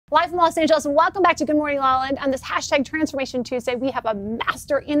Live from Los Angeles, welcome back to Good Morning LaLa. And on this hashtag Transformation Tuesday, we have a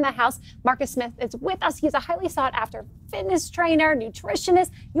master in the house. Marcus Smith is with us. He's a highly sought after fitness trainer,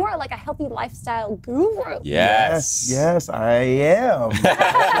 nutritionist. You are like a healthy lifestyle guru. Yes, I am.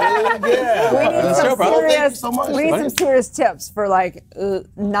 We need some serious tips for like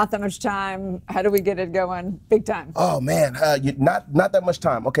not that much time. How do we get it going big time? Oh man, not that much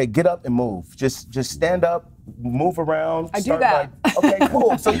time. Okay, get up and move. Just stand up, move around. I do that. Okay,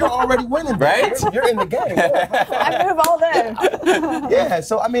 cool. So you're already winning, right? You're in the game. Yeah. I move all day. Yeah.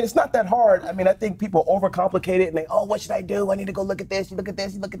 So I mean, it's not that hard. I mean, I think people overcomplicate it and they, oh, what should I do? I need to go look at this. You look at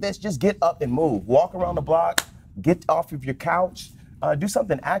this. You look at this. Just get up and move. Walk around the block. Get off of your couch. Do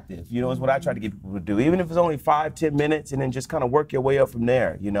something active. You know, is what I try to get people to do. Even if it's only 5-10 minutes, and then just kind of work your way up from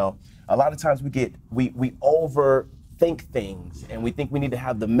there. You know, a lot of times we overthink things and we think we need to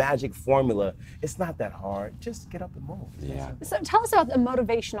have the magic formula. It's not that hard. Just get up and move. Yeah. So tell us about the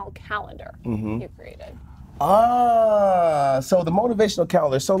motivational calendar you created. So the motivational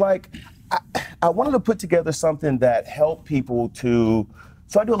calendar. So like, I wanted to put together something that helped people to.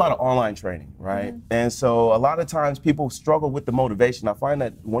 So I do a lot of online training, right? And so a lot of times people struggle with the motivation. I find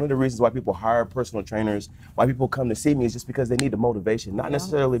that one of the reasons why people hire personal trainers, why people come to see me is just because they need the motivation, not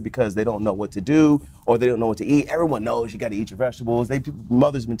necessarily because they don't know what to do or they don't know what to eat. Everyone knows you got to eat your vegetables.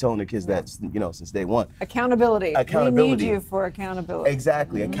 Mothers been telling their kids that, you know, since day one. Accountability. We need you for accountability.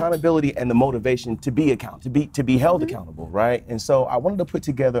 Exactly, accountability and the motivation to be held accountable, right? And so I wanted to put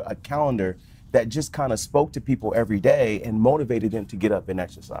together a calendar that just kind of spoke to people every day and motivated them to get up and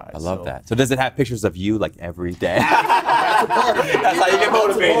exercise. I love that. So does it have pictures of you like every day? That's how you get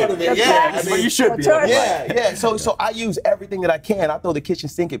motivated. Yeah, that's what you should be. Yeah. So I use everything that I can. I throw the kitchen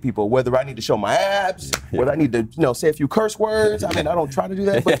sink at people, whether I need to show my abs, whether I need to, you know, say a few curse words. I mean, I don't try to do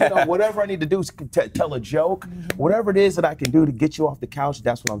that, but you know, whatever I need to do is tell a joke. Whatever it is that I can do to get you off the couch,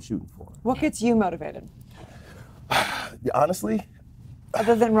 that's what I'm shooting for. What gets you motivated? Honestly.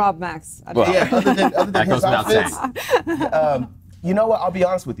 Other than Rob Max. Other than his outfits. You know what? I'll be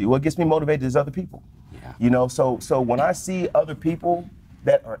honest with you. What gets me motivated is other people. Yeah. You know, so when I see other people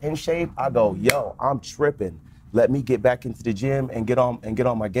that are in shape, I go, yo, I'm tripping. Let me get back into the gym and get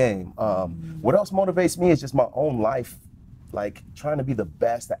on my game. What else motivates me is just my own life, like trying to be the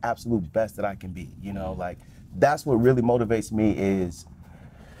best, the absolute best that I can be. You know, like that's what really motivates me is.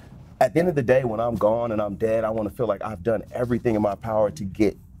 At the end of the day, when I'm gone and I'm dead, I want to feel like I've done everything in my power to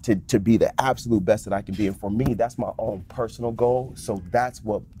get to be the absolute best that I can be. And for me, that's my own personal goal. So that's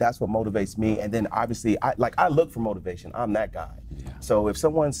what motivates me. And then obviously, I look for motivation. I'm that guy. Yeah. So if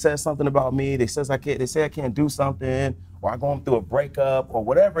someone says something about me, they say I can't do something, or I'm going through a breakup, or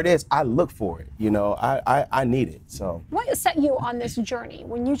whatever it is, I look for it. You know, I need it. So what set you on this journey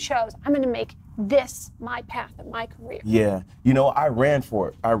when you chose, I'm going to make this my path and my career? Yeah, you know, I ran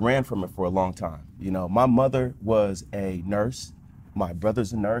from it for a long time. You know, my mother was a nurse. My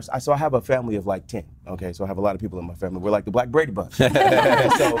brother's a nurse. So I have a family of like 10. Okay, so I have a lot of people in my family. We're like the Black Brady Bunch. so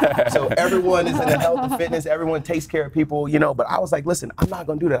everyone is in the health and fitness. Everyone takes care of people, you know. But I was like, listen, I'm not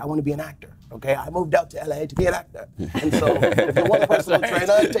gonna do that. I want to be an actor. Okay, I moved out to LA to be an actor. And so if you want a personal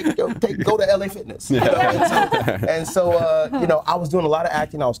trainer, go to LA Fitness. You know? And so you know, I was doing a lot of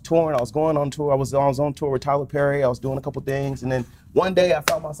acting. I was touring. I was going on tour. I was on tour with Tyler Perry. I was doing a couple things, and then one day I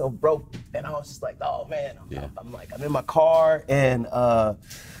found myself broke, and I was just like, oh man, I'm in my car, and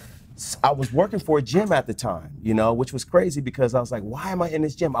I was working for a gym at the time, you know, which was crazy because I was like, why am I in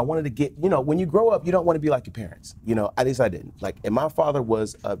this gym? I wanted to get, you know, when you grow up, you don't want to be like your parents, you know, at least I didn't. Like, and my father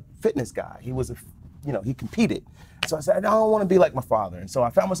was a fitness guy. He was you know, he competed. So I said, I don't want to be like my father. And so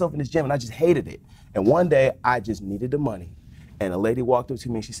I found myself in this gym and I just hated it. And one day I just needed the money. And a lady walked up to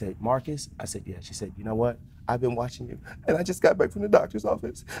me and she said, Marcus? I said, yeah. She said, you know what? I've been watching you, and I just got back from the doctor's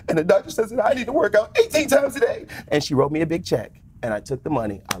office, and the doctor says that I need to work out 18 times a day. And she wrote me a big check, and I took the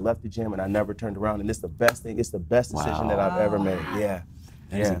money, I left the gym, and I never turned around, and it's the best thing, it's the best decision that I've ever made, yeah.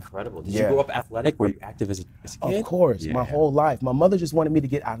 That's incredible. Did you grow up athletic? Were you active as a kid? Of course, my whole life. My mother just wanted me to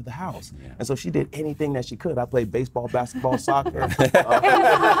get out of the house. Yeah. And so she did anything that she could. I played baseball, basketball, soccer. You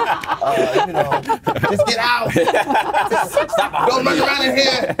know, just get out. Don't run around in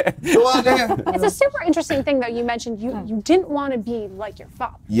here. Go out there. It's a super interesting thing, though. You mentioned you didn't want to be like your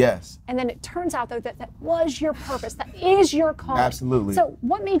father. Yes. And then it turns out, though, that was your purpose. That is your calling. Absolutely. So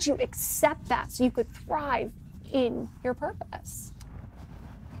what made you accept that so you could thrive in your purpose?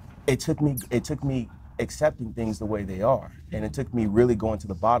 It took me accepting things the way they are. And it took me really going to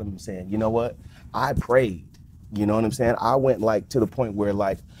the bottom and saying, you know what? I prayed. You know what I'm saying? I went like to the point where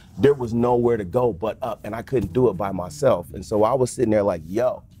like there was nowhere to go but up, and I couldn't do it by myself. And so I was sitting there like,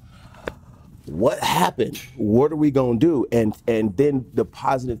 yo, what happened? What are we gonna do? And then the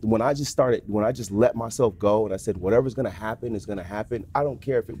positive, when I just let myself go and I said, whatever's gonna happen is gonna happen. I don't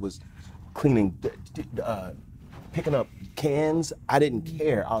care if it was cleaning, picking up cans. I didn't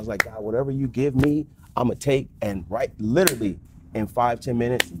care. I was like, God, whatever you give me, I'm gonna take. And literally in 5-10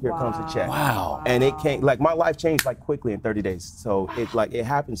 minutes, here comes a check. Wow. And it came, like my life changed like quickly in 30 days. So it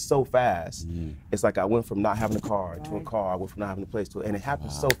happened so fast. It's like I went from not having a car to a car. I went from not having a place to, and it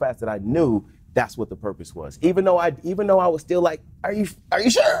happened so fast that I knew that's what the purpose was. Even though I was still like, are you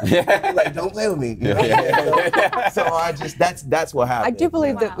sure? Like, don't play with me. You know? So I just, that's what happened. I do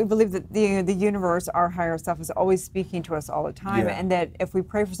believe that we believe that the universe, our higher self, is always speaking to us all the time, and that if we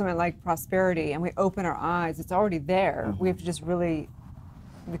pray for something like prosperity and we open our eyes, it's already there. We have to just really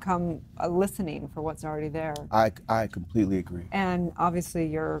become listening for what's already there. I completely agree. And obviously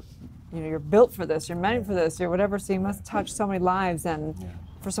you're built for this, you're meant for this, you're whatever, so you must touch so many lives. And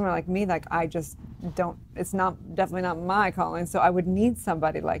for someone like me, like I just don't, it's definitely not my calling, so I would need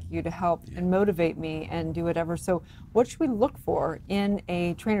somebody like you to help and motivate me and do whatever. So what should we look for in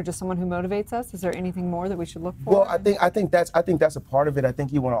a trainer? Just someone who motivates us? Is there anything more that we should look for? Well, I think that's a part of it. I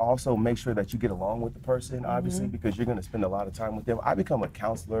think you want to also make sure that you get along with the person, obviously, because you're going to spend a lot of time with them. I become a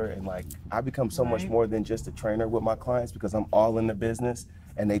counselor, and like I become so much more than just a trainer with my clients, because I'm all in the business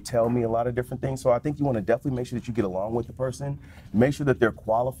and they tell me a lot of different things. So I think you want to definitely make sure that you get along with the person, make sure that they're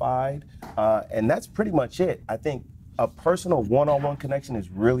qualified, and that's pretty much it. I think a personal one-on-one connection is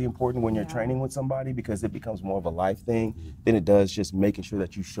really important when you're training with somebody, because it becomes more of a life thing than it does just making sure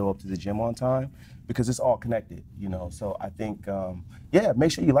that you show up to the gym on time, because it's all connected, you know. So I think,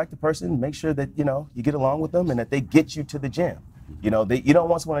 make sure you like the person, make sure that, you know, you get along with them and that they get you to the gym. You know, you don't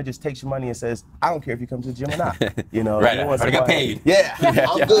want someone that just takes your money and says, I don't care if you come to the gym or not. You know, right, you want I got paid. Yeah,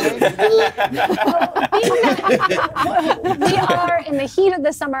 I'm good. We are in the heat of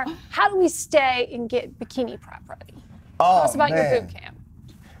the summer. How do we stay and get bikini prep ready? Tell us about your boot camp.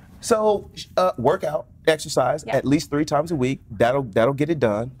 So workout, exercise at least 3 times a week. That'll get it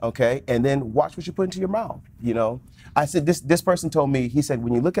done, okay? And then watch what you put into your mouth. You know, I said this person told me, he said,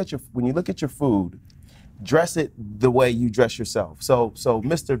 when you look at your food, dress it the way you dress yourself. So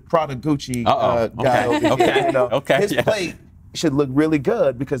Mr. Prada Gucci guy over here, you know, his plate should look really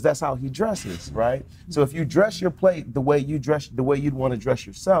good because that's how he dresses, right? So if you dress your plate the way you'd want to dress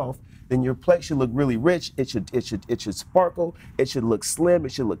yourself, then your plate should look really rich. It should sparkle. It should look slim.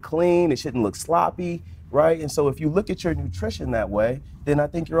 It should look clean. It shouldn't look sloppy, right? And so if you look at your nutrition that way, then I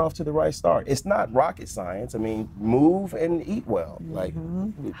think you're off to the right start. It's not rocket science. I mean, move and eat well. Like,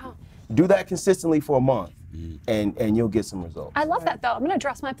 do that consistently for a month, and you'll get some results. I love that, though. I'm going to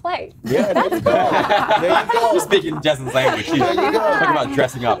dress my plate. Yeah, there you go. There you go. Speaking Justin's language. There you go. Talking about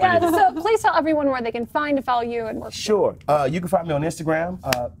dressing up. Yeah, so please tell everyone where they can find and follow you and work. Sure. You can find me on Instagram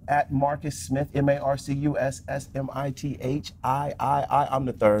at Marcus Smith, MarcusSmithii. I'm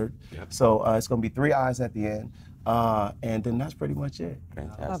the third. Yep. So it's going to be 3 I's at the end. And then that's pretty much it.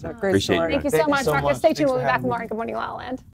 Fantastic. Great Appreciate story. you. Thank you so much, Marcus. Stay tuned. We'll be back for with more in Good Morning, LaLa Land.